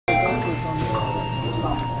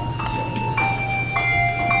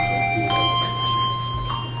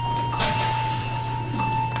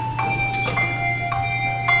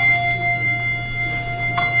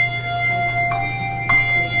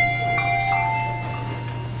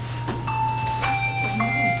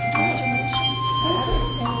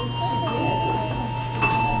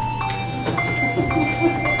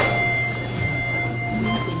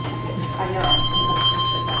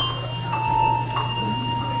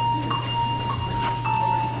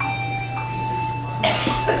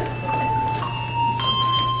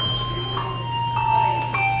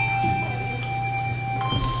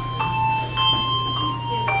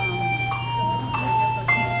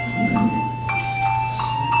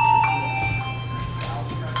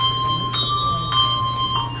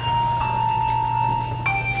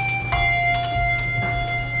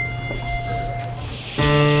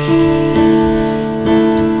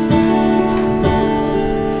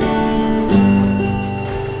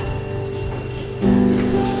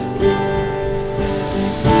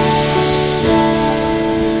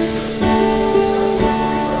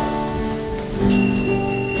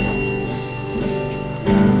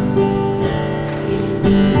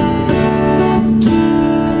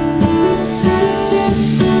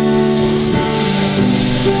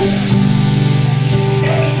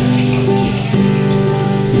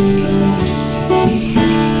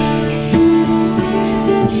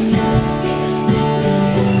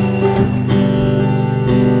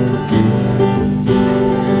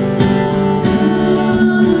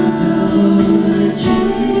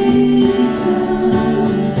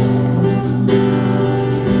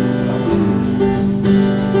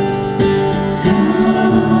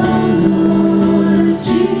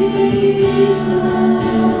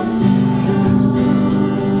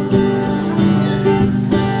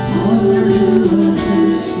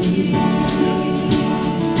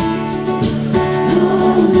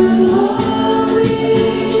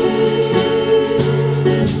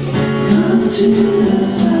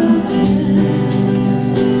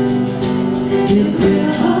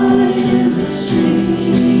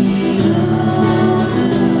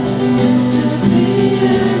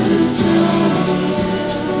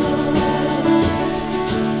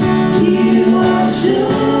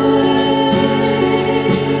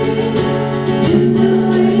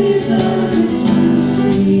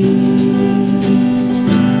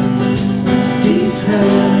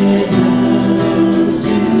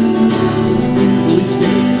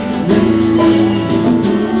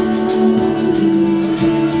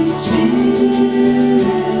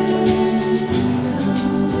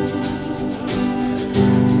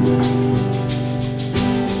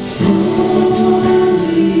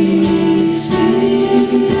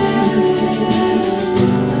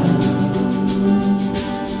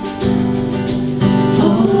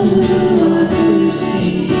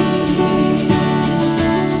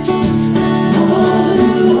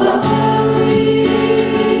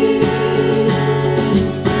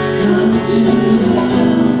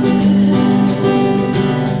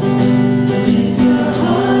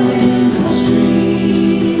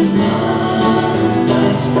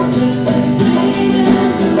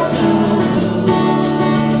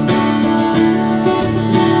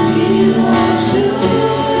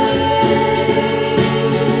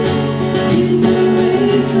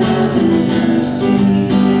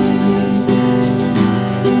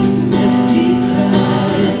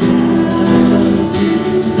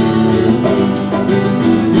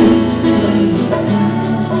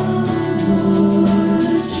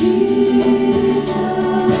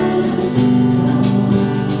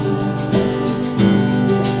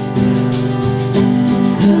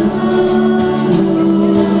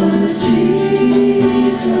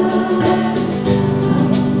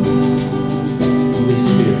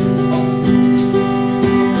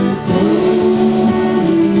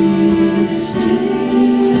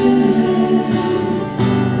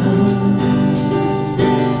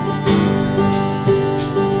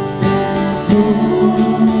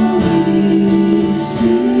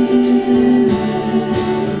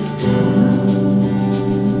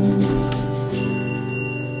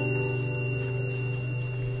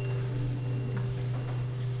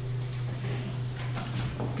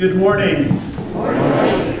Good morning. Good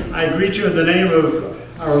morning. I greet you in the name of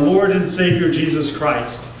our Lord and Savior Jesus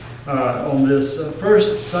Christ on this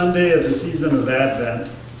first Sunday of the season of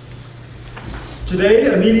Advent.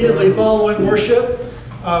 Today, immediately following worship,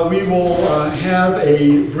 we will have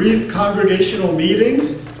a brief congregational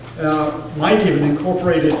meeting, might even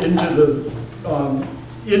incorporate it into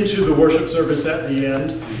the worship service at the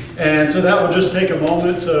end. And so that will just take a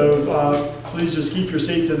moment, so please just keep your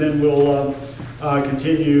seats, and then we'll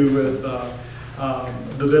continue with the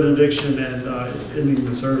benediction and ending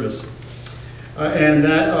the service. And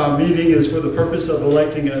that meeting is for the purpose of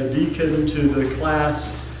electing a deacon to the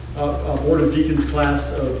class, Board of Deacons class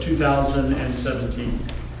of 2017.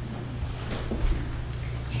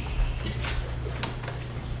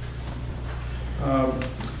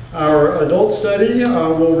 Our adult study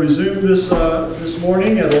will resume this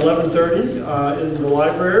morning at 11:30 in the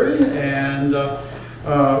library, and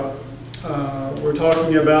we're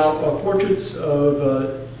talking about portraits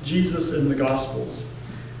of Jesus in the Gospels.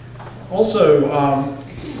 Also,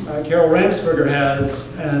 Carol Ramsberger has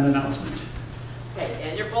an announcement.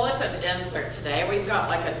 Okay, in your bulletin insert today, we've got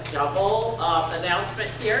like a double announcement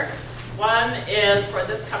here. One is for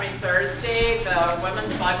this coming Thursday, the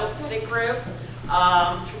Women's Bible Study Group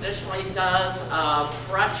traditionally does a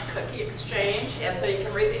brunch cookie exchange, and so you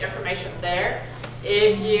can read the information there.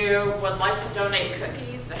 If you would like to donate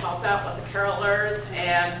cookies to help out with the carolers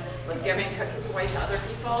and with giving cookies away to other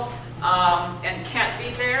people, and can't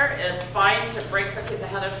be there, it's fine to bring cookies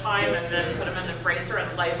ahead of time and then put them in the freezer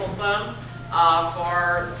and label them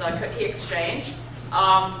for the cookie exchange.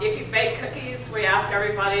 If you bake cookies, we ask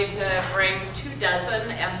everybody to bring 2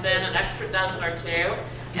 dozen and then an extra dozen or 2,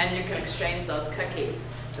 and you can exchange those cookies.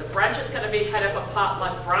 The brunch is going to be kind of a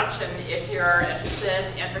potluck brunch, and if you're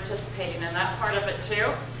interested in participating in that part of it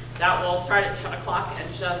too, that will start at 10 o'clock, and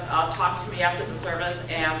just talk to me after the service,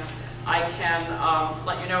 and I can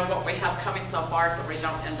let you know what we have coming so far so we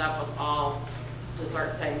don't end up with all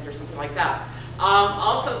dessert things or something like that.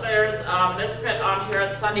 Also, there's misprint on here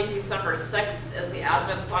on Sunday, December 6th is the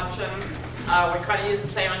Advent Luncheon. We kind of used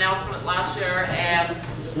the same announcement last year, and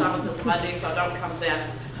the 7th is Monday, so don't come then.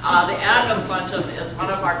 The Advent Luncheon is one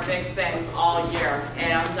of our big things all year,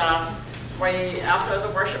 and after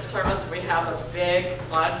the worship service, we have a big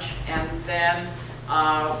lunch, and then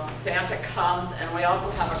Santa comes, and we also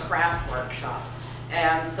have a craft workshop.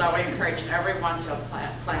 And so we encourage everyone to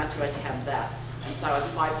plan to attend that. And so it's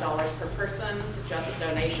 $5 per person, suggested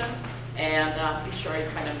donation, and be sure you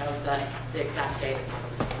kind of know the exact date of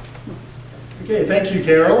this. Okay, thank you,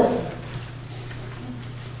 Carol.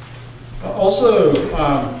 Also,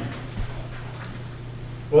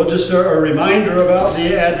 well, just a reminder about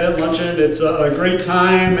the Advent Luncheon. It's a great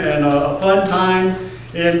time and a fun time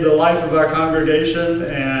in the life of our congregation,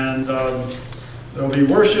 and there'll be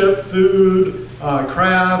worship, food,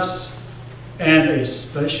 crafts, and a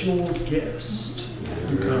special guest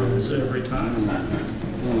who comes every time.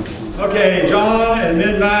 Okay, John and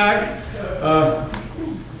then Mac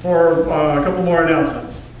for a couple more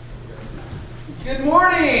announcements. Good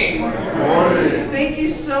morning. Good morning. Thank you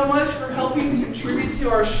so much for helping contribute to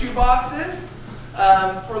our shoe boxes.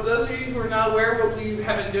 For those of you who are not aware, what we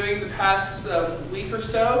have been doing the past week or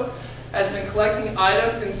so has been collecting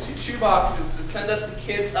items in shoe boxes to send up to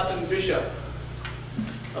kids up in Bishop.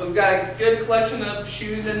 We've got a good collection of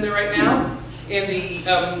shoes in there right now. In the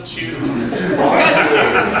shoes. We've got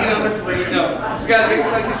shoes, they're great. No, we've got a big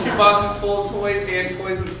collection of shoe boxes full of toys and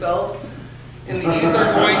toys themselves. In the youth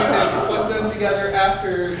are going to put them together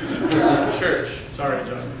after church. Sorry,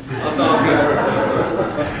 John. That's all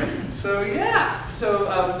good. So yeah,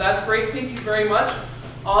 that's great. Thank you very much.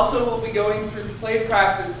 Also, we'll be going through play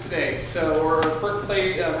practice today, or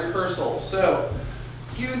play rehearsal. So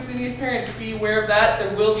youth and youth parents, be aware of that.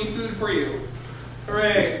 There will be food for you.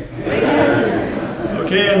 Hooray!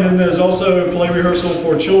 Okay, and then there's also a play rehearsal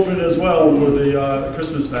for children as well for the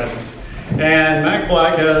Christmas pageant. And Mac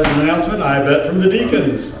Black has an announcement, I bet, from the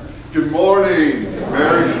deacons. Good morning.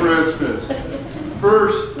 Merry Christmas.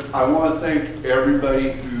 First, I want to thank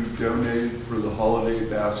everybody who donated for the holiday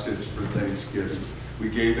baskets for Thanksgiving. We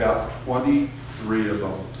gave out 23 of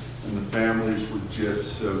them, and the families were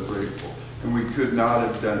just so grateful. And we could not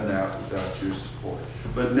have done that without your support.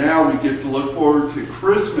 But now we get to look forward to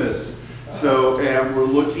Christmas. And we're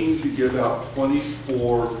looking to give out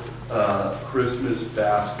 24 Christmas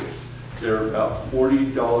baskets. They're about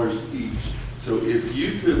 $40 each. So if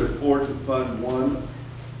you could afford to fund one,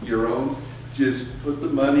 your own, just put the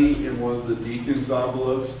money in one of the deacons'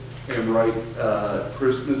 envelopes and write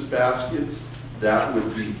Christmas baskets. That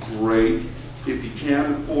would be great. If you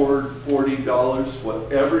can't afford $40,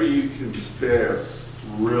 whatever you can spare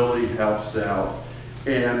really helps out.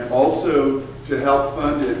 And also to help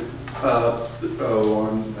fund it, on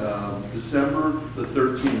December the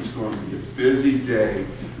 13th is going to be a busy day.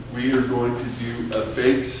 We are going to do a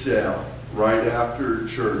bake sale right after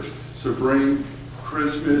church. So bring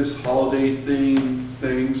Christmas, holiday themed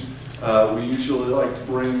things. We usually like to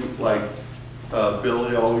bring, like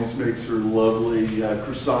Billy always makes her lovely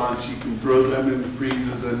croissants. You can throw them in the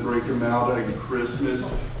freezer, then break them out at Christmas,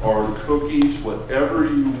 or cookies, whatever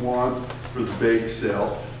you want for the bake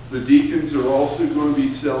sale. The deacons are also going to be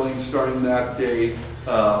selling, starting that day,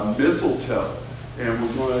 mistletoe. And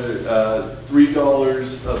we're going to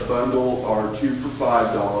 $3 a bundle or 2 for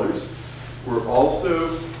 $5. We're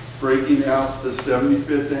also breaking out the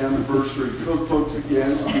 75th anniversary cookbooks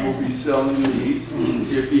again. We will be selling these.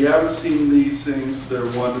 If you haven't seen these things,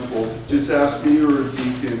 they're wonderful. Just ask me or a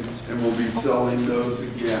deacon and we'll be selling those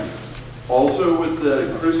again. Also with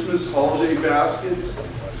the Christmas holiday baskets,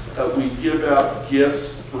 we give out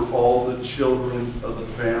gifts for all the children of the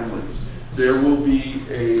families. There will be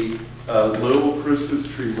a little Christmas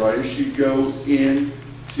tree right as you go in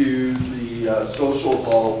to the social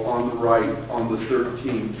hall on the right on the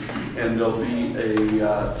 13th, and there'll be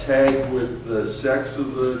a tag with the sex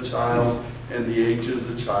of the child and the age of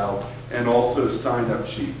the child, and also a sign-up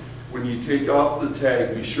sheet. When you take off the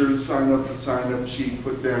tag, be sure to sign up the sign-up sheet,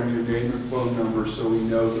 put down your name and phone number so we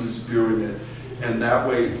know who's doing it. And that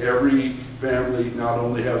way every family not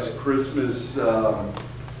only has a Christmas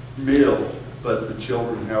meal, but the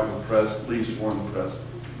children have at least one present.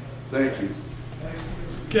 Thank you.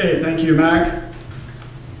 Okay, thank you, Mac.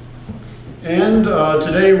 And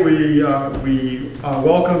today we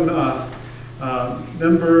welcome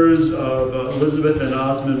members of Elizabeth and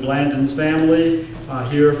Osmond Blandon's family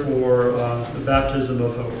here for the baptism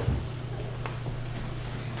of hope.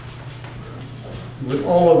 With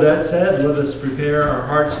all of that said, let us prepare our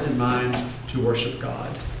hearts and minds to worship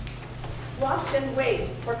God. Watch and wait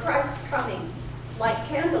for Christ's coming, like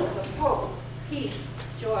candles of hope, peace,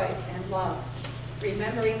 joy, and love,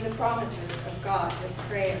 remembering the promises of God with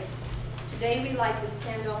prayer. Today we light this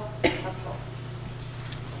candle of hope.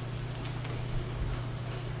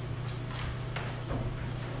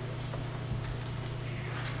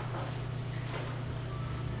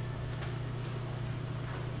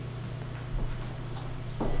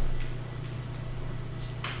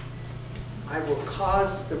 I will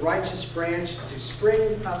cause the righteous branch to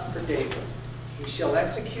spring up for David. He shall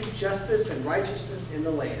execute justice and righteousness in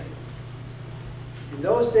the land. In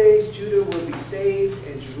those days, Judah will be saved,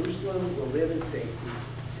 and Jerusalem will live in safety.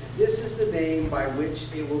 And this is the name by which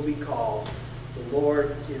it will be called: the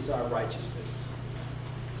Lord is our righteousness.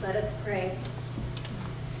 Let us pray.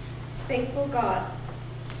 Faithful God,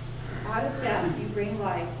 out of death you bring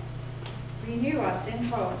life. Renew us in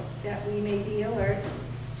hope that we may be alert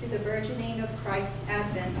to the burgeoning of Christ's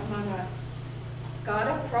advent among us. God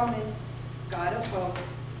of promise, God of hope,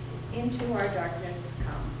 into our darkness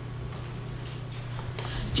come.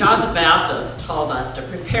 John the Baptist told us to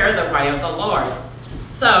prepare the way of the Lord.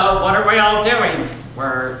 So what are we all doing?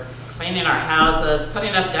 We're cleaning our houses,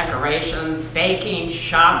 putting up decorations, baking,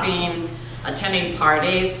 shopping, attending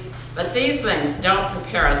parties. But these things don't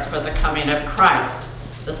prepare us for the coming of Christ,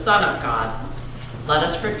 the Son of God. Let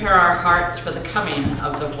us prepare our hearts for the coming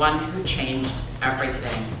of the one who changed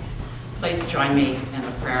everything. Please join me in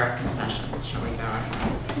a prayer of confession. Shall we bow our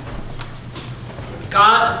heads?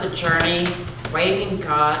 God of the journey, waiting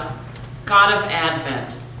God, God of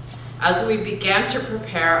Advent, as we begin to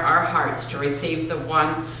prepare our hearts to receive the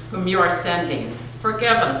one whom you are sending,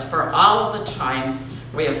 forgive us for all of the times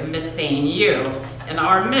we have missing you in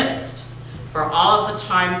our midst, for all of the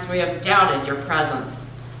times we have doubted your presence,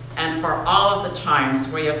 and for all of the times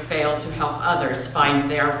we have failed to help others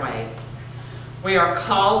find their way. We are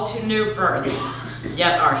called to new birth,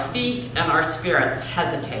 yet our feet and our spirits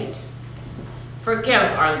hesitate. Forgive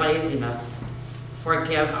our laziness.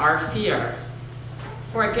 Forgive our fear.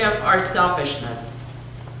 Forgive our selfishness.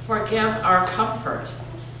 Forgive our comfort.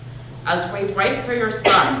 As we wait for your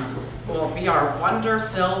Son, who will be our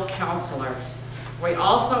wonder-filled counselor, we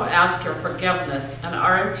also ask your forgiveness and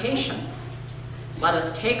our impatience. Let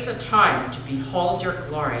us take the time to behold your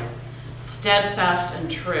glory, steadfast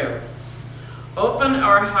and true. Open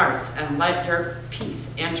our hearts and let your peace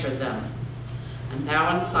enter them. And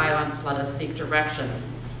now in silence, let us seek direction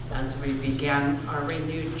as we begin our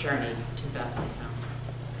renewed journey to Bethlehem.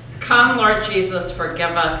 Come, Lord Jesus,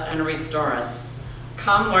 forgive us and restore us.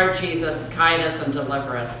 Come, Lord Jesus, guide us and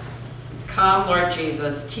deliver us. Come, Lord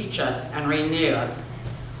Jesus, teach us and renew us.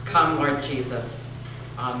 Come, Lord Jesus.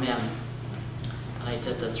 Amen. And I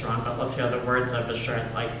did this wrong, but let's hear the words of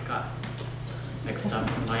assurance. I got mixed up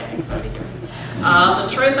in my anxiety. The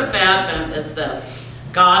truth of Advent is this: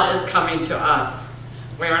 God is coming to us.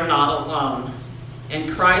 We are not alone.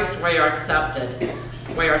 In Christ we are accepted.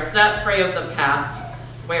 We are set free of the past.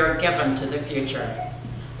 We are given to the future.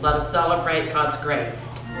 Let us celebrate God's grace.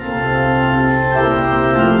 Amen.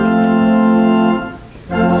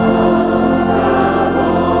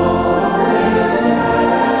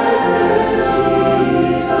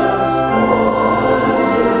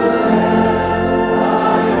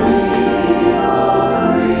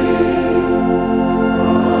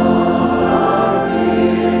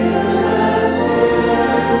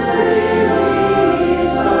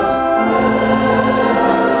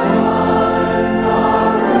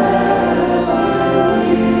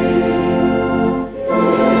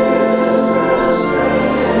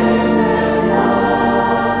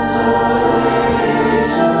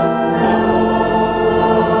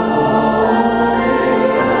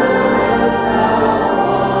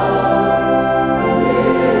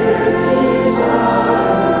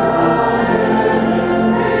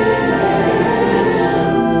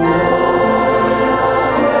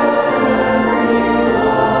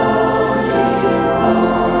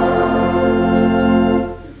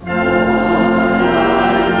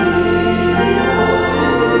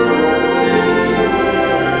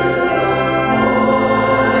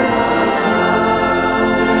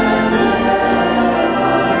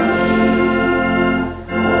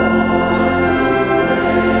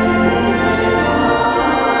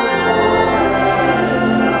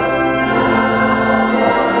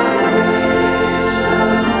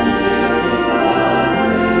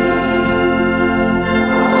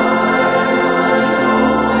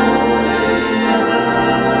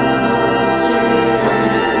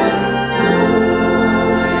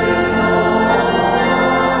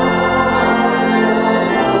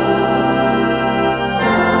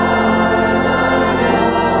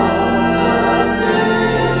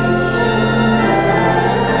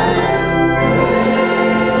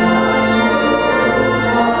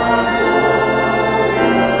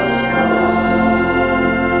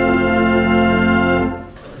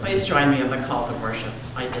 the call to worship.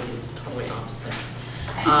 I did these totally opposite.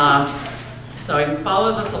 So you can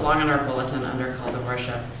follow this along in our bulletin under call to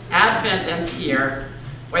worship. Advent is here.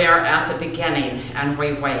 We are at the beginning, and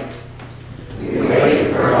we wait. We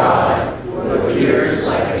wait for God, who appears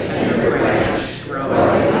like a tender branch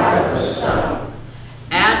growing out of the sun.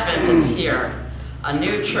 Advent is here. A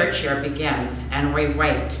new church year begins, and we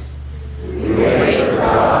wait. We wait for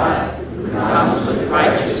God, who comes with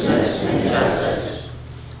righteousness and justice.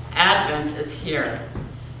 Advent is here.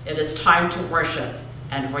 It is time to worship,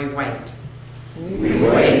 and we wait. We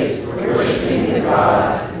wait, worshiping the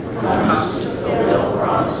God who comes to fulfill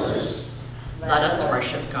promises. Let us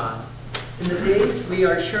worship God. In the days we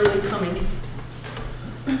are surely coming,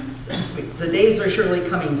 the days are surely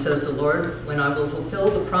coming, says the Lord, when I will fulfill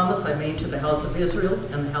the promise I made to the house of Israel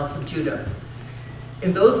and the house of Judah.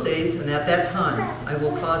 In those days and at that time, I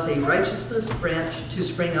will cause a righteousness branch to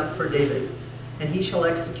spring up for David, and he shall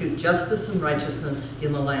execute justice and righteousness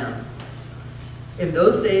in the land. In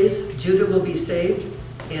those days, Judah will be saved,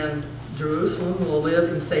 and Jerusalem will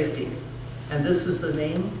live in safety. And this is the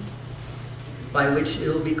name by which it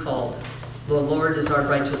will be called. The Lord is our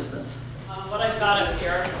righteousness. What I've got up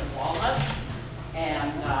here are some walnuts,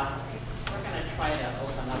 and we're going to try to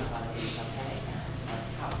open up one of these, okay? Let's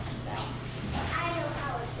how it comes out. I know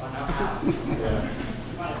how it goes. You know how?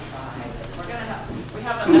 You want to try this. We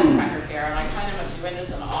have a nutcracker here, and I kind of am doing this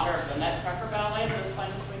in honor of the Nutcracker Ballet that is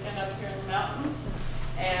playing this weekend up here in the mountains.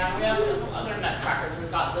 And we have several other nutcrackers.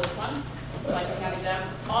 We've got this one, like a candy them.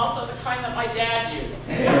 Also the kind that my dad used.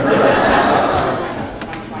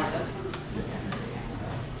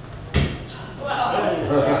 Well,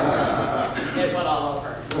 it went all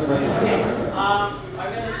over. Okay, I'm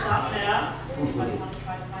going to stop now. Anybody want to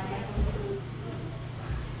try to find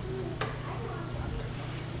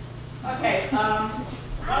out? Okay,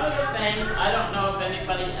 one of the things, I don't know if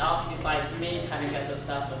anybody else besides me kind of gets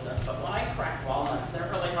obsessed with this, but when I crack walnuts, they're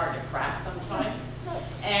really hard to crack sometimes.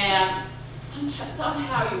 And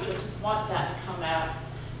somehow you just want that to come out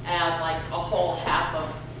as like a whole half of,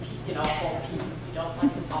 a whole piece. You don't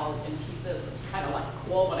like it all in pieces. It's kind of like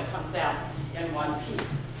cool when it comes out in one piece.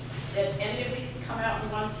 Did any of these come out in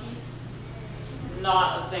one piece?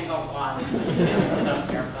 Not a single one. You can't sit up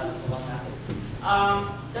here, but it's a little messy.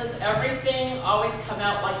 Does everything always come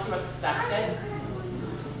out like you expected?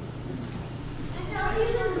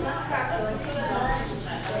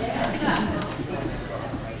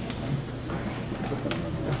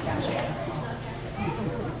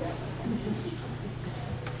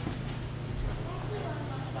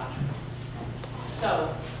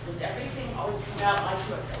 So, does everything always come out like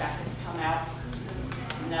you expected to come out?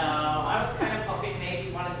 No, I was kind of hoping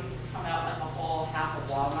maybe one of these would come out like a whole half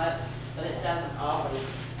a walnut, but it doesn't always.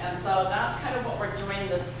 And so that's kind of what we're doing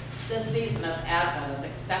this season of Advent,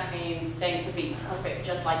 is expecting things to be perfect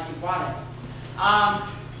just like you want it.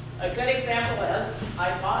 A good example is,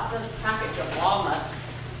 I bought this package of walnuts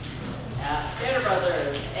at Stater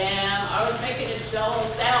Brothers, and I was making a Jell-O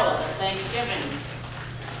salad at Thanksgiving.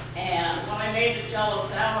 And when I made the Jell-O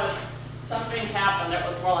salad, something happened. It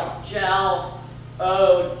was more like gel.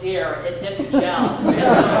 Oh dear, it didn't gel. And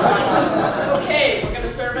so like, okay, we're going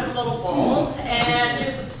to serve it in little bowls and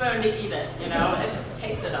use a spoon to eat it. It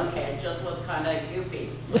tasted okay. It just was kind of goofy.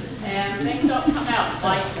 And things don't come out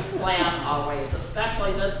like you plan always,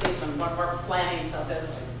 especially this season when we're planning so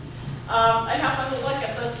busy. I happened to look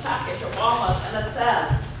at this package of walnuts, and it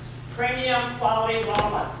says, premium quality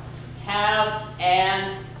walnuts, halves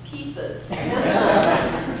and pieces.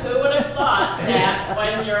 Who would have thought that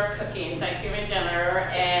when you're cooking Thanksgiving dinner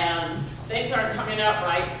and things aren't coming out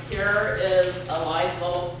right, here is a nice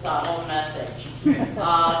little subtle message.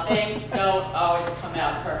 Things don't always come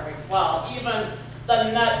out perfect. Well, even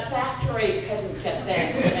the nut factory couldn't get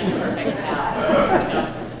things in perfect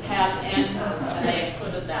halves. It's halves and pieces, and they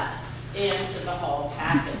included that into the whole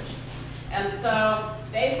package. And so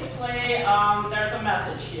basically, there's a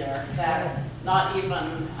message here that not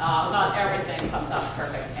everything comes out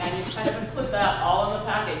perfect. And you kind of include that all in the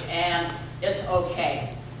package, and it's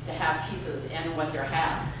okay to have pieces in with your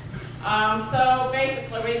halves. So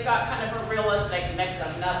basically, we've got kind of a realistic mix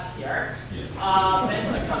of nuts here. Things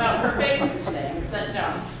that come out perfect, things that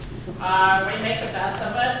don't. We make the best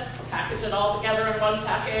of it, package it all together in one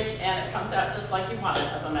package, and it comes out just like you want it.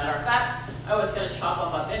 As a matter of fact, I was going to chop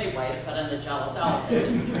them up anyway to put in the Jell-O salad. It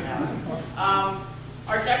didn't turn out.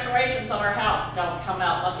 Our decorations on our house don't come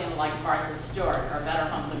out looking like Martha Stewart or Better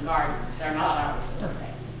Homes and Gardens. They're not always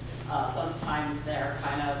perfect. Sometimes they're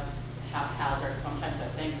kind of haphazard. Sometimes they're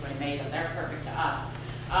things we made and they're perfect to us.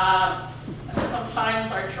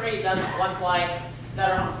 Sometimes our tree doesn't look like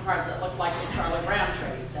veterans cards that look like the Charlie Brown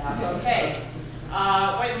tree. That's okay.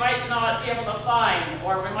 We might not be able to find,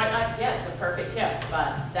 or we might not get the perfect gift,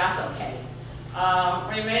 but that's okay.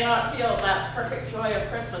 We may not feel that perfect joy of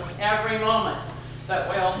Christmas every moment, but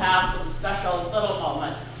we'll have some special little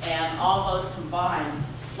moments, and all those combined,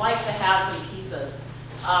 like the halves and pieces,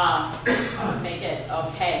 make it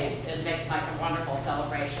okay. It makes like a wonderful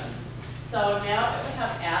celebration. So now that we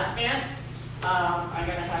have Advent, I'm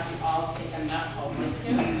going to have you all take a nut home with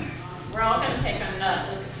you. We're all going to take a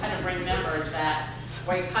nut just to kind of remember that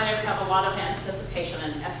we kind of have a lot of anticipation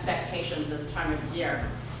and expectations this time of year.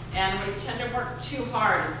 And we tend to work too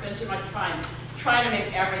hard and spend too much time trying to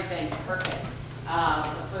make everything perfect.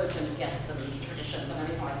 The foods and gifts and traditions and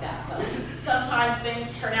everything like that. So sometimes things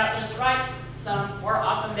turn out just right, more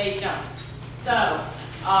often they don't. So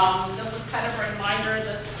this is kind of a reminder,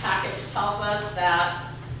 this package tells us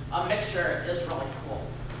that a mixture is really cool.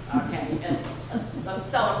 Okay,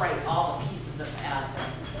 let's celebrate all the pieces of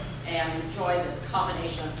Advent and enjoy this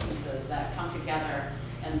combination of pieces that come together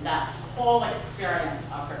in that whole experience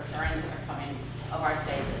of preparing for the coming of our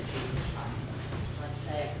Savior Jesus Christ. Let's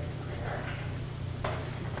say a prayer.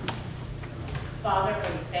 Father,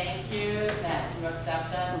 we thank you that you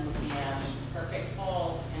accept us in perfect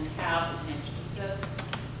whole and halves and pieces.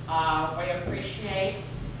 We appreciate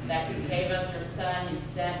that you gave us your Son, you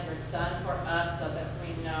sent your Son for us so that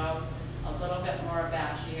we know a little bit more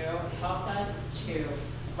about you. Help us to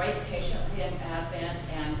wait patiently in Advent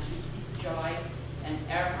and to seek joy in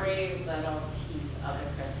every little piece of the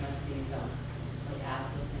Christmas season. We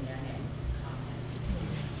ask this in your name.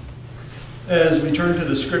 Amen. As we turn to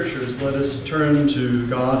the scriptures, let us turn to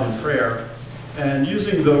God in prayer. And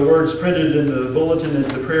using the words printed in the bulletin as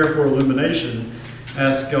the prayer for illumination,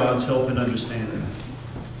 ask God's help and understanding.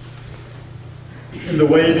 In the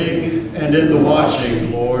waiting and in the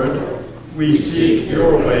watching, Lord, we seek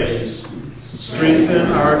your ways.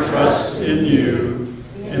 Strengthen our trust in you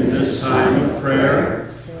in this time of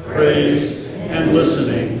prayer, praise, and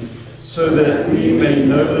listening, so that we may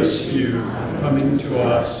notice you coming to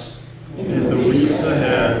us in the weeks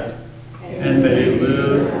ahead and may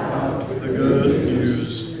live out the good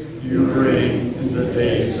news you bring in the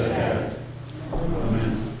days ahead.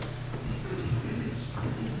 Amen.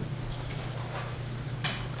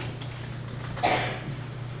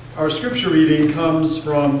 Our scripture reading comes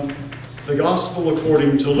from the Gospel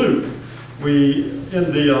according to Luke.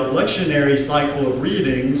 In the lectionary cycle of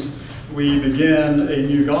readings, we begin a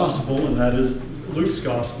new gospel, and that is Luke's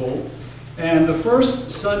gospel. And the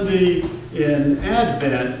first Sunday in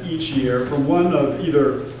Advent each year, from one of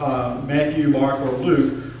either Matthew, Mark, or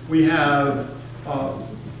Luke, we have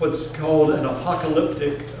what's called an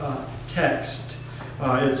apocalyptic text.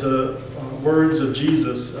 It's words of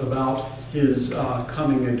Jesus about his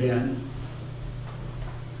coming again.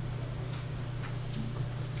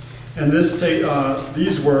 And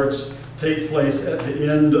these words take place at the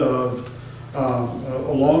end of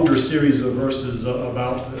a longer series of verses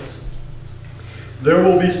about this. There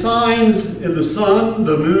will be signs in the sun,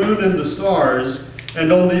 the moon, and the stars,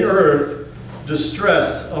 and on the earth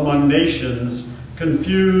distress among nations,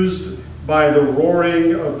 confused by the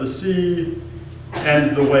roaring of the sea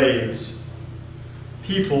and the waves.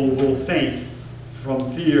 People will faint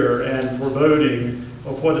from fear and foreboding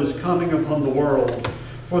of what is coming upon the world,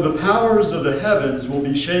 for the powers of the heavens will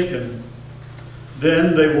be shaken.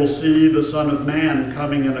 Then they will see the Son of Man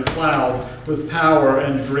coming in a cloud with power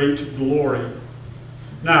and great glory.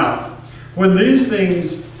 Now, when these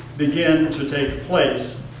things begin to take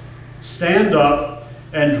place, stand up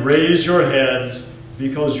and raise your heads,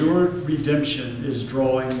 because your redemption is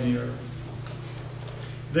drawing near.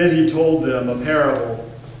 Then he told them a parable.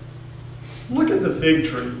 Look at the fig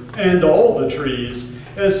tree and all the trees.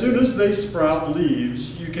 As soon as they sprout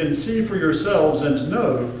leaves, you can see for yourselves and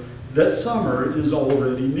know that summer is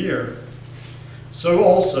already near. So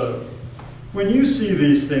also, when you see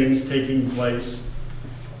these things taking place,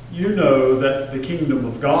 you know that the kingdom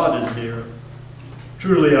of God is near.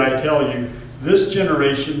 Truly I tell you, this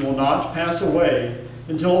generation will not pass away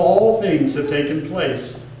until all things have taken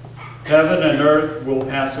place. Heaven and earth will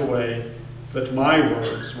pass away, but my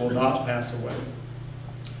words will not pass away.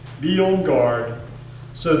 Be on guard,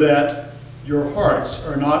 so that your hearts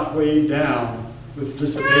are not weighed down with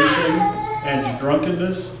dissipation and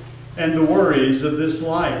drunkenness and the worries of this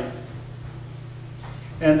life,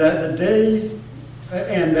 and that day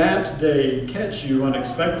catch you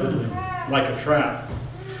unexpectedly, like a trap.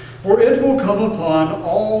 For it will come upon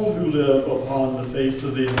all who live upon the face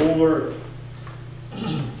of the whole earth.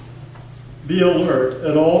 Be alert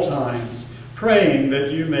at all times, praying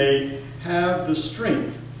that you may have the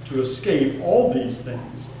strength to escape all these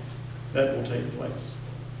things that will take place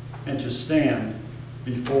and to stand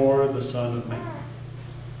before the Son of Man.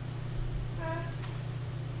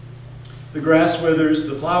 The grass withers,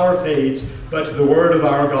 the flower fades, but the word of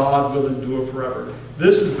our God will endure forever.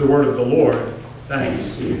 This is the word of the Lord. Thanks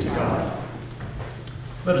be to God.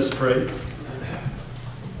 Let us pray.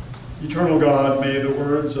 Eternal God, may the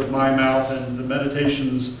words of my mouth and the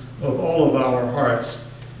meditations of all of our hearts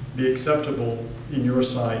be acceptable in your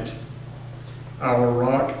sight, our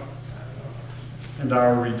rock and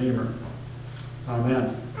our Redeemer.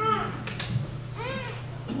 Amen.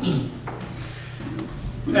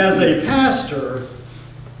 As a pastor,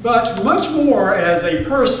 but much more as a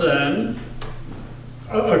person,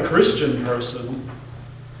 a Christian person,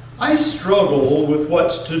 I struggle with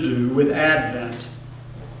what to do with Advent.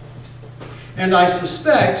 And I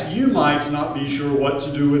suspect you might not be sure what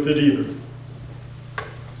to do with it either.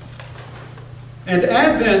 And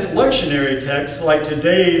Advent lectionary texts like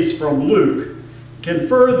today's from Luke can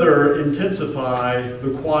further intensify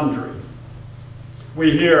the quandary.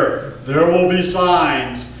 We hear, there will be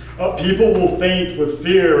signs, people will faint with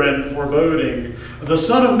fear and foreboding, the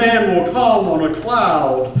Son of Man will come on a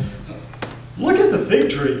cloud. Look at the fig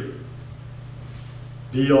tree.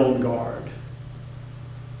 Be on guard.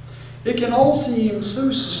 It can all seem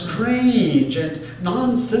so strange and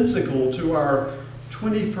nonsensical to our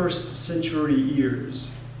 21st century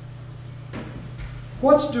ears.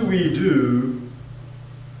 What do we do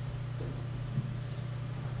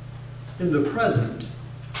in the present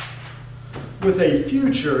with a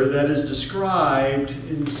future that is described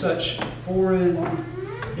in such foreign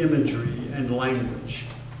imagery and language?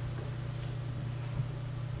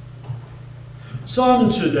 What some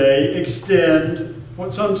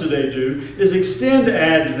today do is extend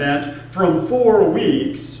Advent from 4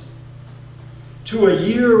 weeks to a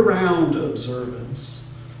year-round observance,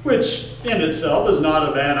 which in itself is not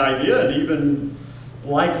a bad idea and even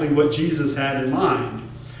likely what Jesus had in mind.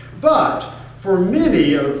 But for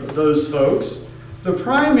many of those folks, the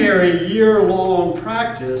primary year-long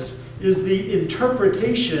practice is the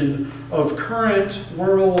interpretation of current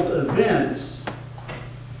world events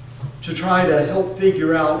to try to help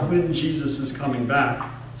figure out when Jesus is coming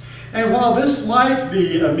back. And while this might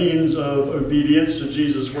be a means of obedience to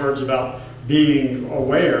Jesus' words about being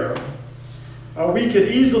aware, we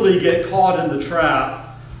could easily get caught in the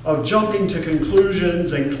trap of jumping to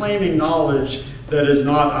conclusions and claiming knowledge that is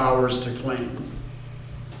not ours to claim.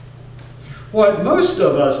 What most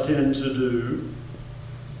of us tend to do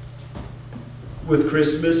with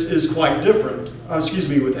Christmas is quite different.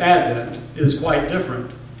 With Advent is quite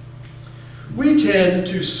different. We tend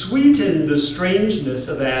to sweeten the strangeness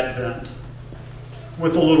of Advent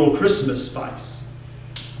with a little Christmas spice.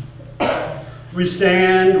 We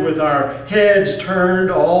stand with our heads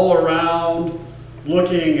turned all around,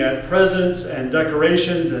 looking at presents and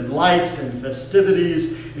decorations and lights and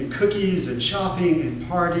festivities and cookies and shopping and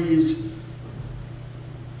parties.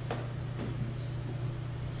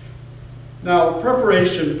 Now,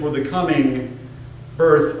 preparation for the coming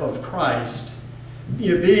birth of Christ,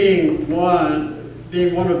 being one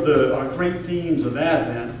of the great themes of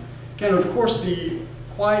Advent, can of course be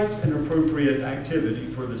quite an appropriate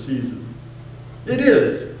activity for the season. It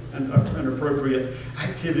is an appropriate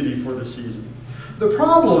activity for the season. The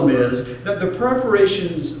problem is that the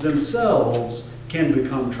preparations themselves can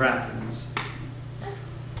become trappings.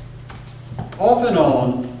 Off and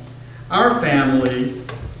on, our family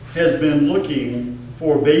has been looking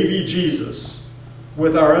for baby Jesus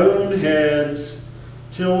with our own heads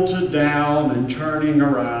tilted down and turning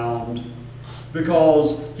around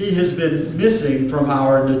because he has been missing from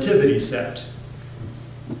our nativity set.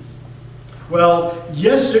 Well,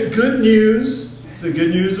 yes, good news. It's the good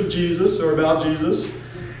news of Jesus, or about Jesus.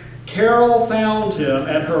 Carol found him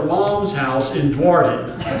at her mom's house in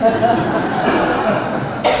Duarte.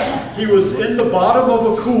 He was in the bottom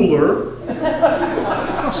of a cooler,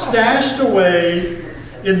 stashed away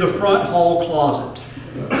in the front hall closet.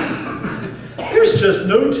 There's just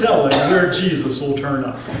no telling where Jesus will turn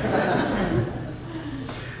up.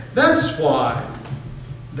 That's why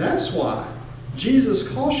Jesus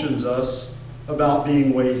cautions us about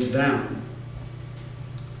being weighed down.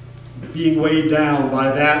 Being weighed down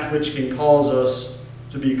by that which can cause us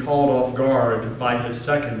to be caught off guard by his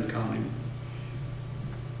second coming.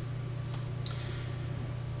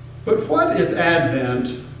 But what if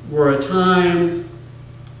Advent were a time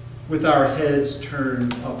with our heads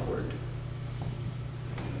turned upward?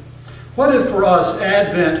 What if for us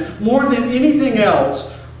Advent, more than anything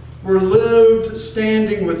else, were lived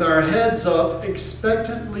standing with our heads up,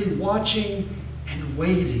 expectantly watching and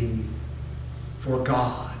waiting for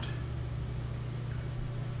God?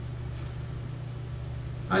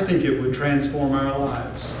 I think it would transform our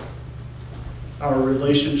lives, our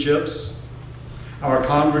relationships, our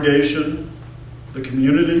congregation, the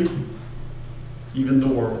community, even the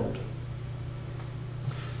world.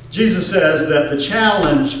 Jesus says that the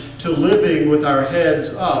challenge to living with our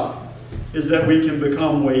heads up is that we can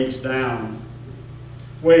become weighed down.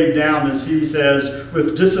 Weighed down, as he says,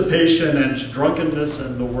 with dissipation and drunkenness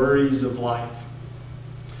and the worries of life.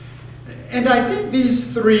 And I think these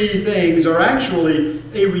three things are actually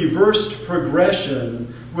a reversed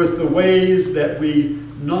progression with the ways that we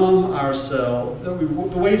numb ourselves,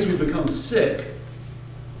 the ways we become sick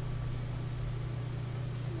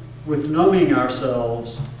with numbing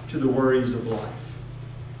ourselves to the worries of life.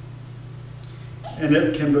 And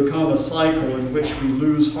it can become a cycle in which we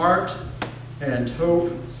lose heart and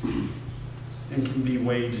hope and can be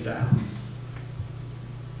weighed down.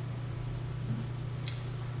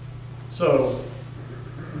 So,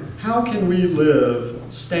 how can we live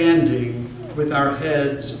standing with our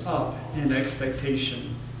heads up in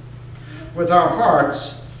expectation, with our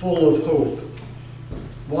hearts full of hope,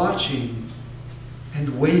 watching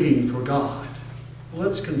and waiting for God?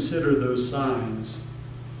 Let's consider those signs.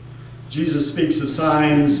 Jesus speaks of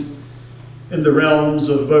signs in the realms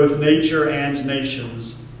of both nature and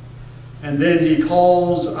nations. And then he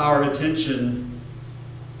calls our attention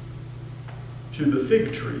to the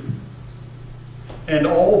fig tree and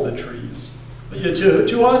all the trees.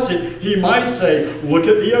 To us, he might say, look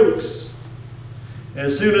at the oaks.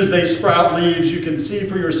 As soon as they sprout leaves, you can see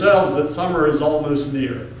for yourselves that summer is almost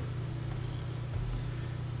near.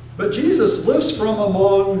 But Jesus lifts from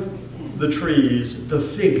among the trees the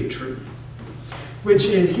fig tree, which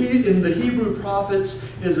in the Hebrew prophets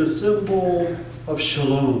is a symbol of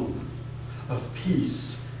shalom, of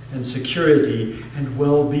peace and security and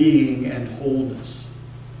well-being and wholeness.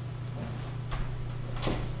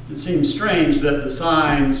 It seems strange that the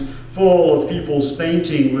signs full of people's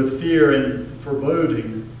fainting with fear and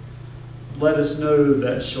foreboding let us know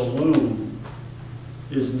that shalom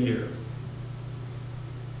is near,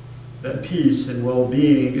 that peace and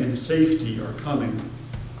well-being and safety are coming.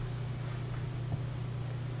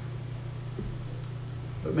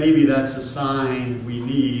 But maybe that's a sign we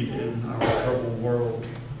need in our troubled world.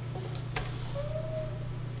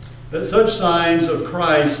 That such signs of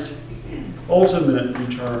Christ's ultimate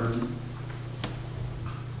return,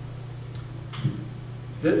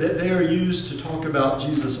 that they are used to talk about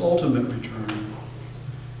Jesus' ultimate return,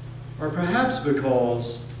 or perhaps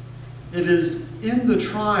because it is in the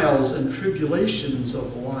trials and tribulations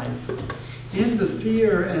of life, in the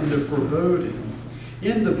fear and the foreboding,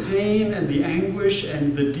 in the pain and the anguish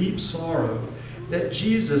and the deep sorrow, that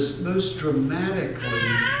Jesus most dramatically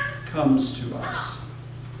comes to us.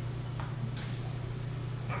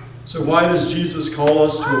 So why does Jesus call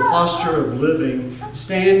us to a posture of living,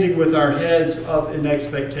 standing with our heads up in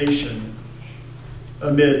expectation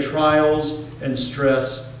amid trials and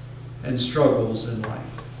stress and struggles in life?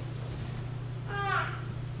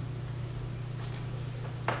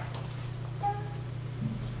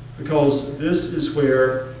 Because this is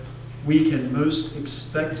where we can most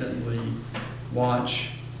expectantly watch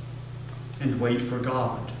and wait for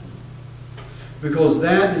God. Because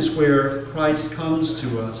that is where Christ comes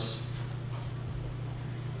to us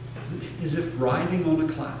as if riding on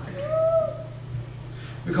a cloud.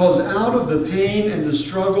 Because out of the pain and the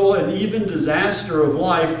struggle and even disaster of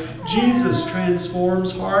life, Jesus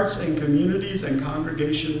transforms hearts and communities and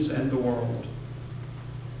congregations and the world.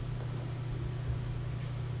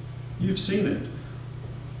 You've seen it.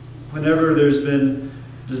 Whenever there's been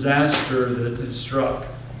disaster that has struck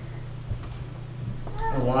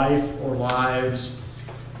a life or lives,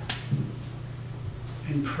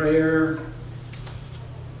 and prayer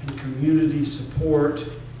and community support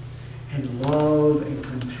and love and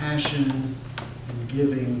compassion and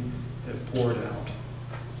giving have poured out.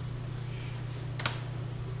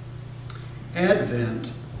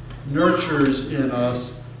 Advent nurtures in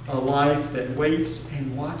us a life that waits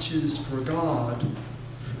and watches for God,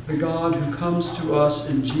 the God who comes to us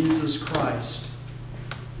in Jesus Christ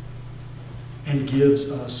and gives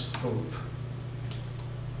us hope.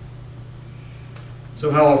 So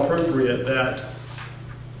how appropriate that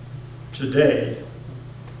today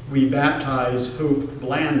we baptize Hope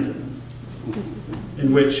Blandon,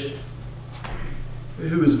 who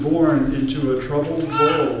is born into a troubled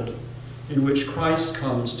world in which Christ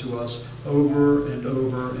comes to us over and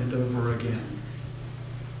over and over again.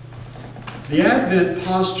 The Advent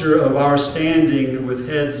posture of our standing with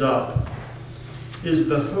heads up is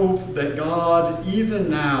the hope that God, even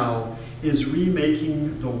now, is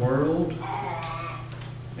remaking the world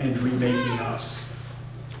and remaking us.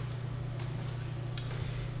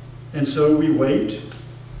 And so we wait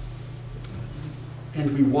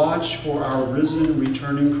and we watch for our risen,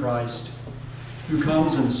 returning Christ, who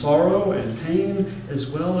comes in sorrow and pain as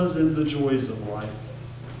well as in the joys of life,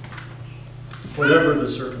 whatever the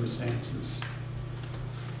circumstances.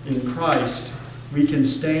 In Christ, we can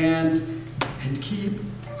stand and keep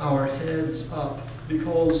our heads up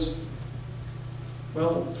because,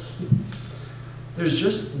 well, there's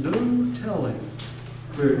just no telling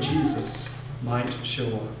where Jesus might show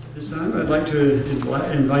up. This time, I'd like to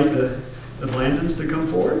invite the Blandons to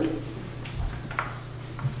come forward.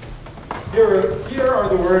 Here are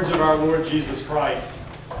the words of our Lord Jesus Christ.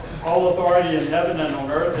 All authority in heaven and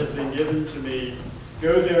on earth has been given to me.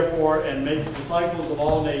 Go therefore and make disciples of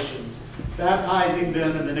all nations, baptizing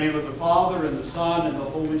them in the name of the Father and the Son and the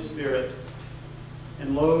Holy Spirit.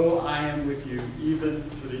 And lo, I am with you even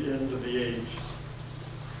to the end of the age.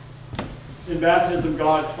 In baptism,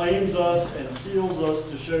 God claims us and seals us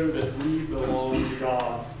to show that we belong to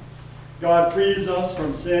God. God frees us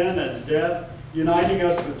from sin and death, uniting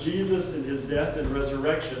us with Jesus in his death and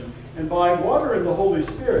resurrection. And by water and the Holy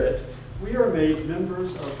Spirit, we are made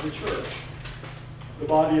members of the church, the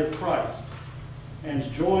body of Christ, and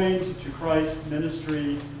joined to Christ's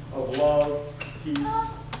ministry of love, peace,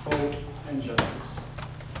 hope, and justice.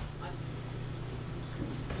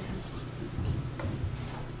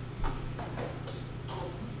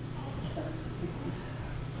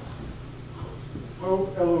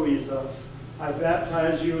 O Eloisa, I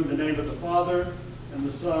baptize you in the name of the Father, and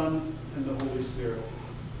the Son, and the Holy Spirit.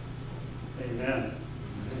 Amen.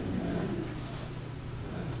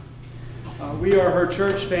 We are her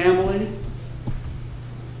church family,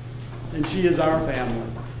 and she is our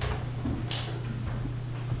family.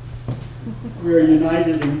 We are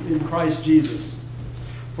united in Christ Jesus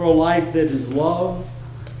for a life that is love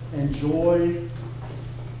and joy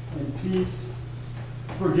and peace,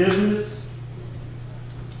 forgiveness,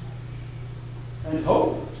 and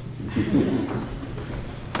hope.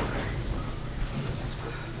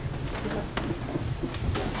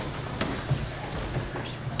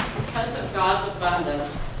 Because of God's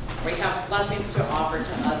abundance, we have blessings to offer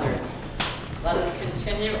to others. Let us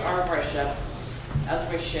continue our worship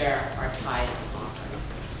as we share our tithes and offerings.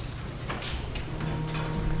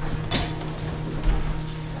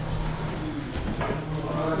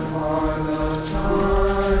 What are the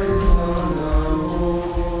signs of the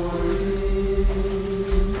holy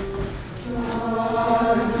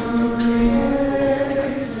God who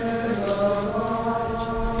created the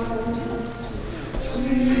light?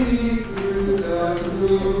 Sweep through the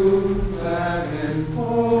gloom that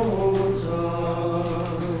enfolds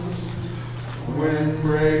us. When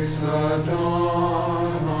breaks the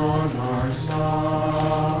dawn on our side?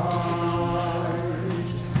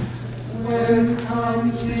 When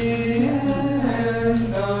comes the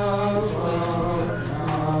end of our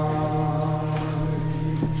night?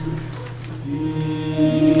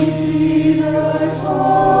 These be the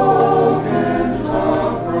tokens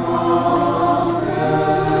of promise.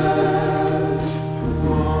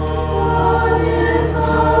 One is a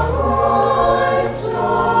bright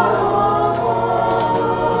star above.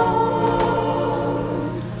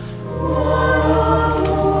 One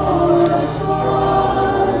a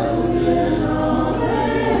child in a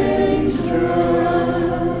manger.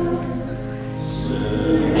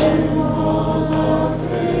 Symbols of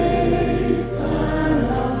faith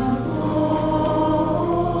and of love.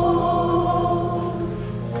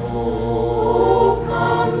 Hope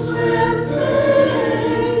comes with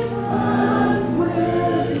faith and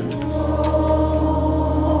with love.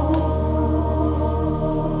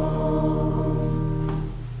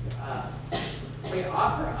 We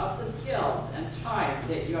offer up the skills and time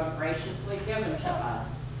that you have graciously given to us.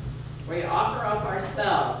 We offer up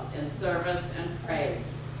ourselves in service and praise.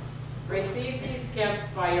 Receive these gifts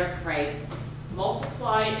by your grace.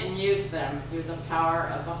 Multiply and use them through the power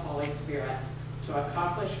of the Holy Spirit to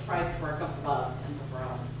accomplish Christ's work of love in the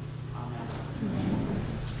world. Amen.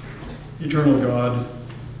 Eternal God,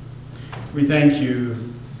 we thank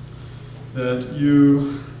you that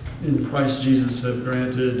you in Christ Jesus have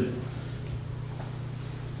granted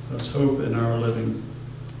us hope in our living,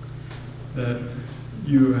 that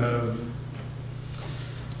you have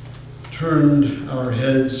turned our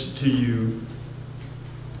heads to you,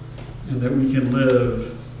 and that we can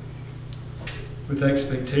live with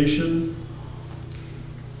expectation,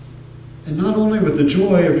 and not only with the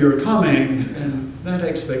joy of your coming and that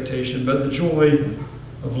expectation, but the joy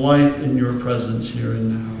of life in your presence here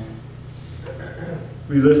and now.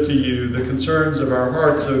 We lift to you the concerns of our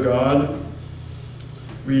hearts, O God.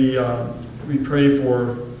 We pray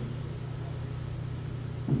for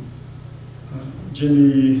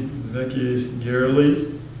Jimmy Vicky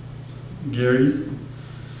Gary.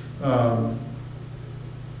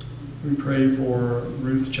 We pray for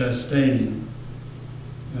Ruth Chastain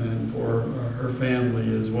and for her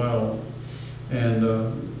family as well, and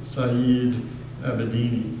Saeed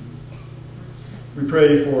Abedini. We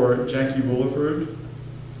pray for Jackie Williford,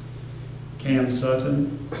 Cam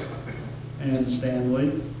Sutton, Ann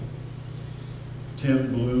Stanley,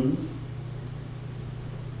 Tim Bloom,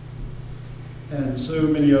 and so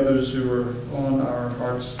many others who are on our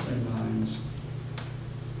hearts and minds,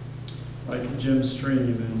 like Jim Stream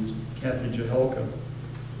and Kathy Jahelka,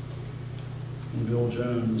 and Bill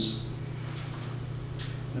Jones,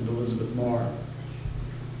 and Elizabeth Marr.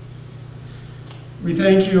 We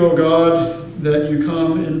thank you, O God, that you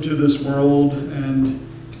come into this world, and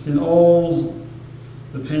in all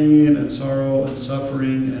the pain and sorrow and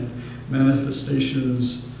suffering and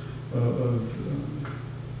manifestations of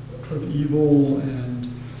evil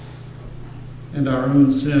and our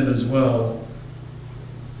own sin as well,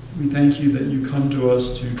 we thank you that you come to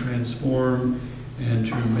us to transform and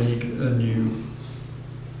to make anew.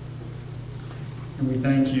 And we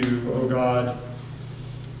thank you, O God,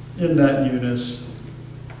 in that newness,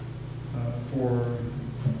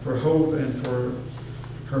 for hope and for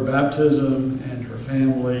her baptism and her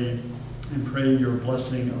family, and pray your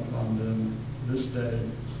blessing upon them this day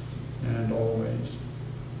and always.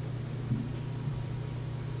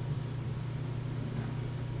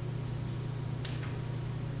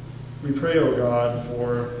 We pray, O God,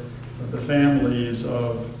 for the families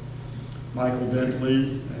of Michael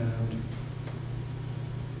Bentley and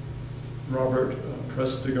Robert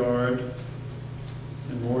Prestigard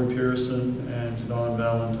and Roy Pearson and Don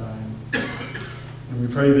Valentine. And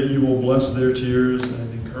we pray that you will bless their tears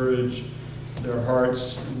and encourage their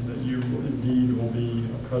hearts, and that you indeed will be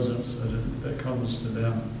a presence that comes to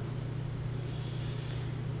them.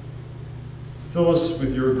 Fill us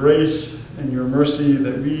with your grace and your mercy,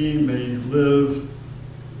 that we may live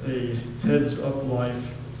a heads-up life,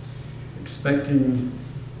 expecting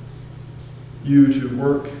you to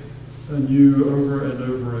work anew over and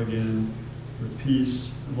over again with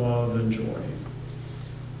peace, love, and joy.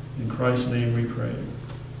 In Christ's name we pray.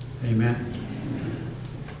 Amen.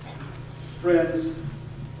 Friends,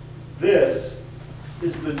 this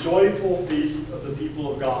is the joyful feast of the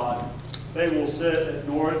people of God. They will sit at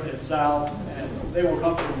north and south, and they will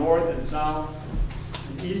come from north and south,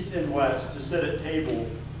 and east and west to sit at table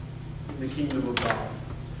in the kingdom of God.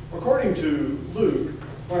 According to Luke,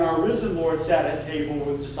 when our risen Lord sat at table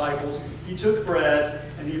with disciples, he took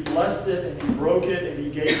bread and he blessed it and he broke it and he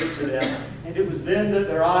gave it to them. And it was then that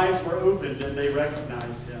their eyes were opened and they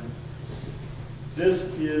recognized him. This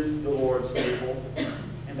is the Lord's table,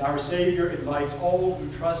 and our Savior invites all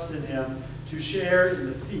who trust in him to share in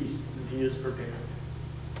the feast that he has prepared.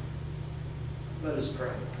 Let us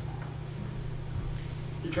pray.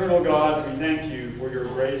 Eternal God, we thank you for your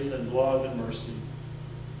grace and love and mercy.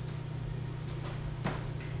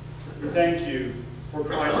 We thank you for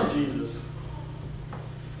Christ Jesus,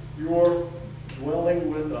 your dwelling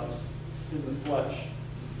with us in the flesh,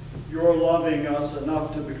 your loving us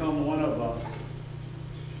enough to become one of us,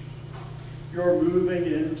 your moving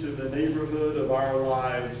into the neighborhood of our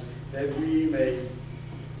lives that we may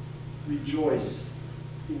rejoice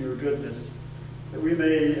in your goodness, that we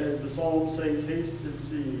may, as the Psalms say, taste and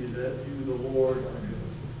see that you, the Lord, are good.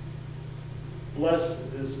 Bless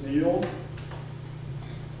this meal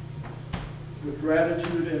with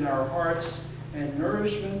gratitude in our hearts and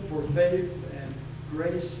nourishment for faith and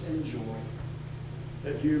grace and joy,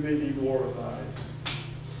 that you may be glorified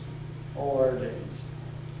all our days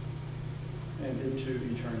and into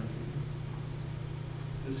eternity.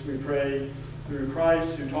 This we pray through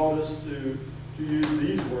Christ, who taught us to use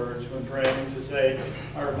these words when praying, to say,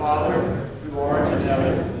 Our Father, who art in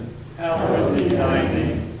heaven, hallowed be thy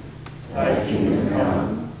name. Thy kingdom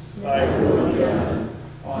come, thy will be done,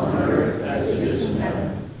 on earth as it is in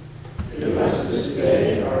heaven. Give us this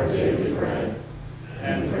day our daily bread,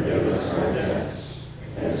 and forgive us our debts,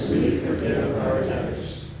 as we forgive our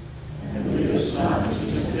debtors. And lead us not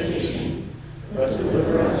into temptation, but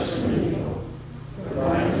deliver us from evil. For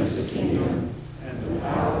thine is the kingdom, and the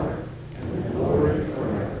power, and the glory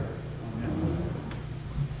forever. Amen.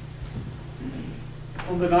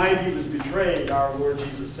 On the night he was betrayed, our Lord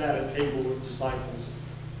Jesus sat at table with disciples.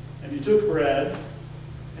 And he took bread,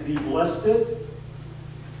 and he blessed it,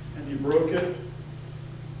 and he broke it,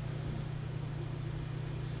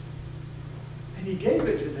 and he gave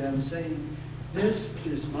it to them, saying, This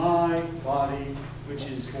is my body, which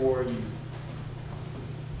is for you.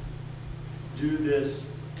 Do this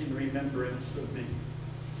in remembrance of me.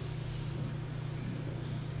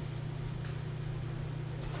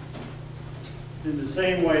 In the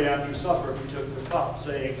same way, after supper, he took the cup,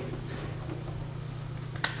 saying,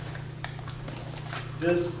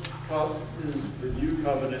 "This cup is the new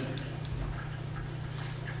covenant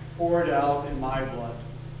poured out in my blood.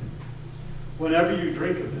 Whenever you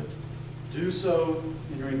drink of it, do so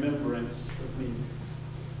in remembrance of me."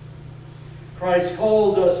 Christ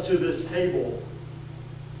calls us to this table,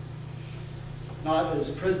 not as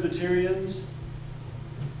Presbyterians,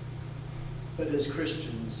 but as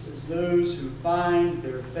Christians, as those who find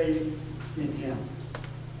their faith in him.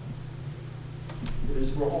 It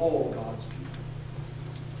is for all God's people.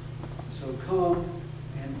 So come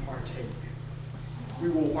and partake. We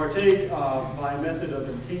will partake by method of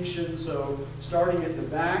intinction. So starting at the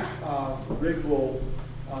back, Rick will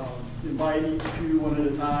invite each pew one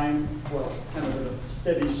at a time, well, kind of in a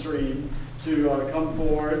steady stream, to come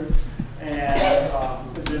forward,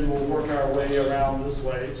 and then we'll work our way around this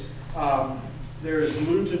way. There's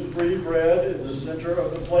gluten-free bread in the center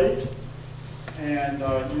of the plate, and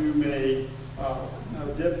you may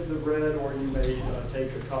dip the bread, or you may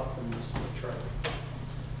take a cup from this tray.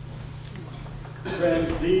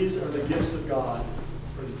 Friends, these are the gifts of God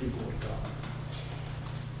for the people of God.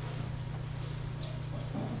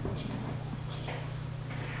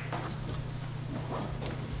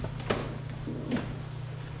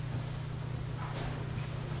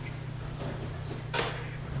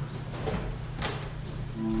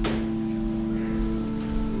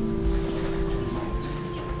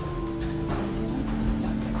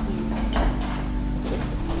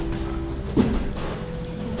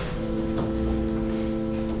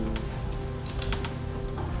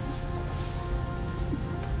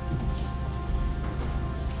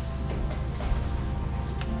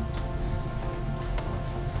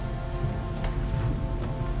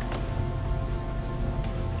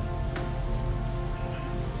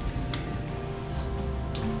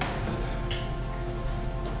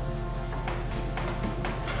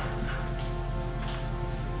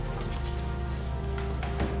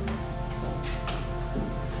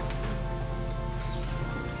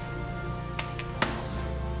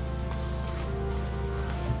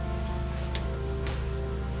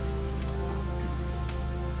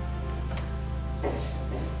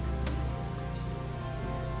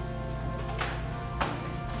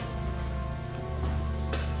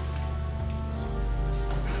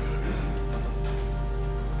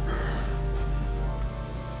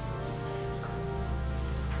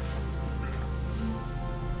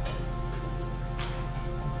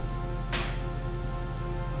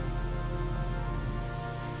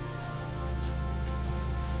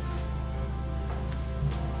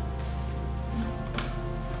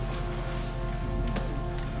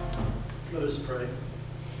 Let us pray.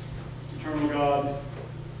 Eternal God,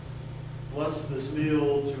 bless this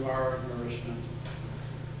meal to our nourishment.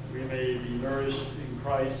 We may be nourished in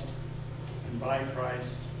Christ and by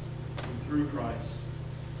Christ and through Christ,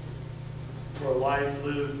 for a life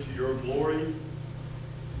lived to your glory and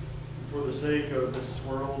for the sake of this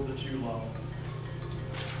world that you love.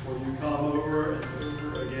 For you come over and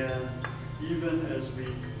over again, even as we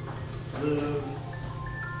live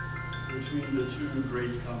between the two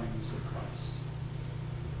great comings of Christ.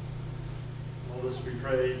 All this we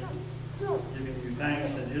pray, giving you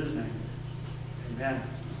thanks in his name. Amen.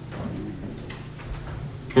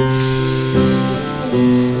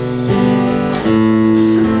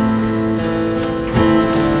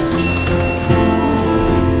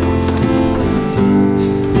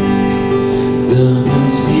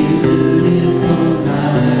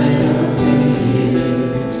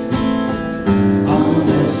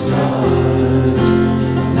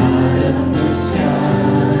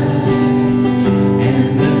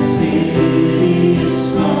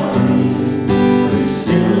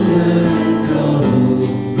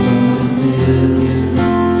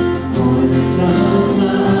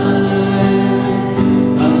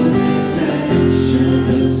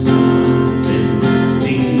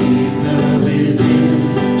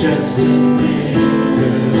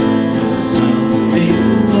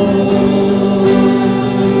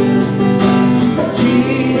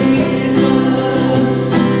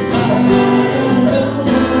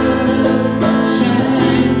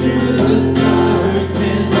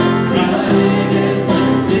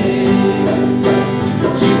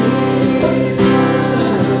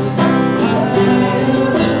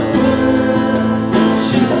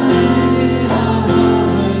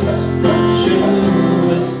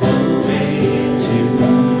 To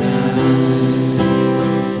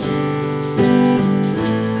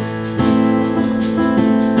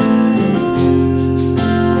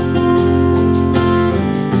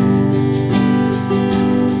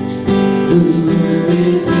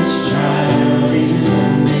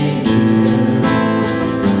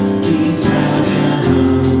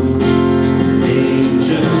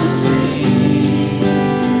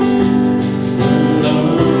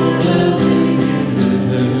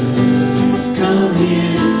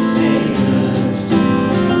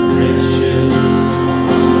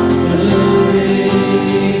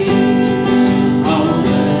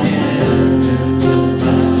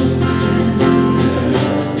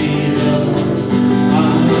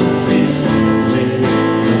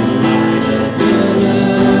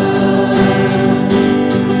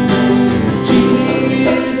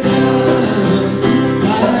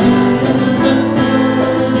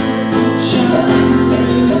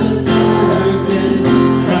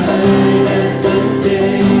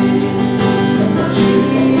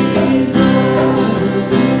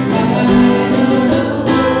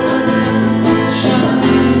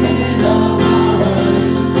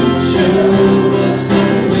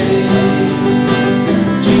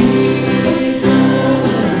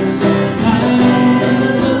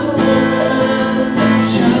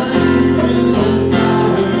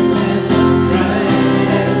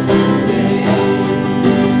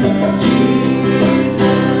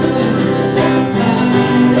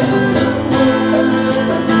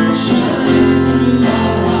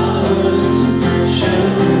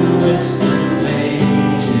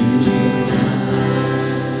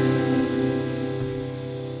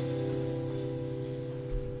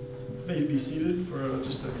seated for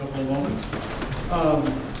just a couple of moments.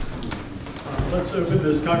 Let's open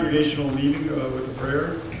this congregational meeting with a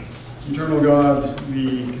prayer. Eternal God,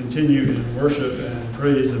 we continue in worship and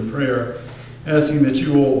praise and prayer, asking that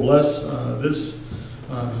you will bless this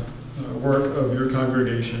work of your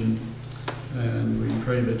congregation, and we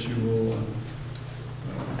pray that you will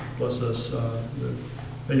bless us with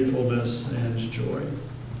faithfulness and joy.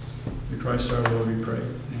 In Christ our Lord we pray.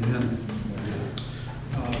 Amen.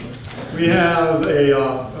 We have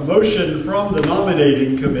a motion from the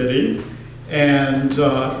nominating committee, and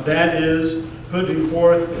that is putting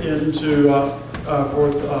forth into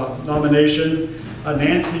nomination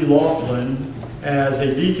Nancy Laughlin as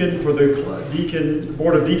a deacon for the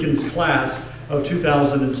Board of Deacons class of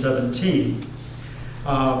 2017.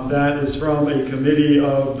 That is from a committee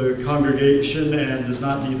of the congregation and does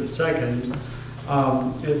not need a second.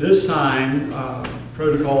 At this time,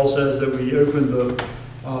 protocol says that we open the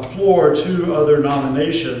floor to other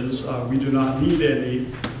nominations. We do not need any,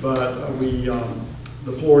 but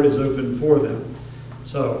the floor is open for them.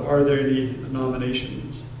 So, are there any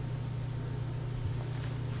nominations?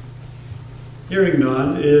 Hearing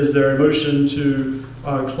none, is there a motion to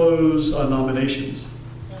close nominations?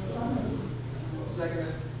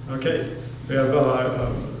 Second. Okay, we have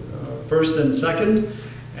first and second,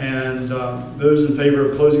 and those in favor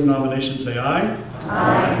of closing nominations say aye.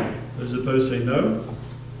 Aye. Those opposed say no.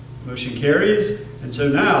 Motion carries. And so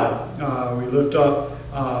now we lift up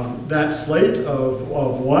that slate of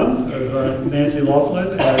one, of Nancy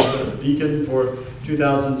Laughlin as a deacon for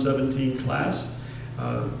 2017 class.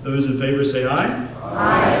 Those in favor say aye.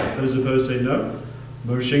 Aye. Those opposed say no.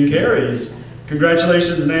 Motion carries.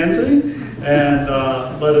 Congratulations, Nancy, and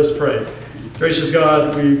let us pray. Gracious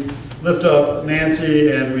God, we lift up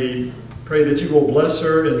Nancy and we pray that you will bless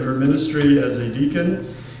her in her ministry as a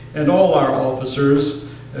deacon and all our officers,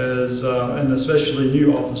 and especially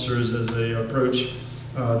new officers as they approach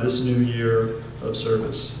this new year of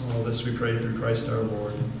service. All this we pray through Christ our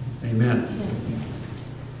Lord. Amen.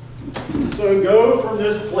 So go from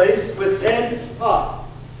this place with heads up,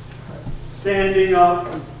 standing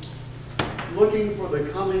up, looking for the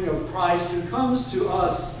coming of Christ who comes to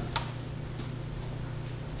us,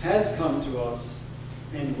 has come to us,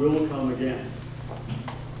 and will come again.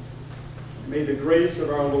 May the grace of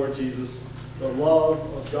our Lord Jesus, the love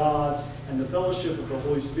of God, and the fellowship of the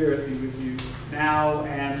Holy Spirit be with you now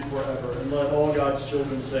and forever. And let all God's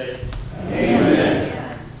children say,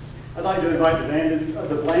 Amen. I'd like to invite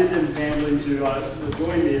the Blandon family to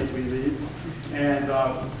join me as we leave. And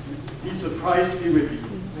peace of Christ be with you.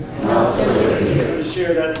 And also with you. To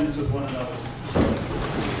share that peace with one another.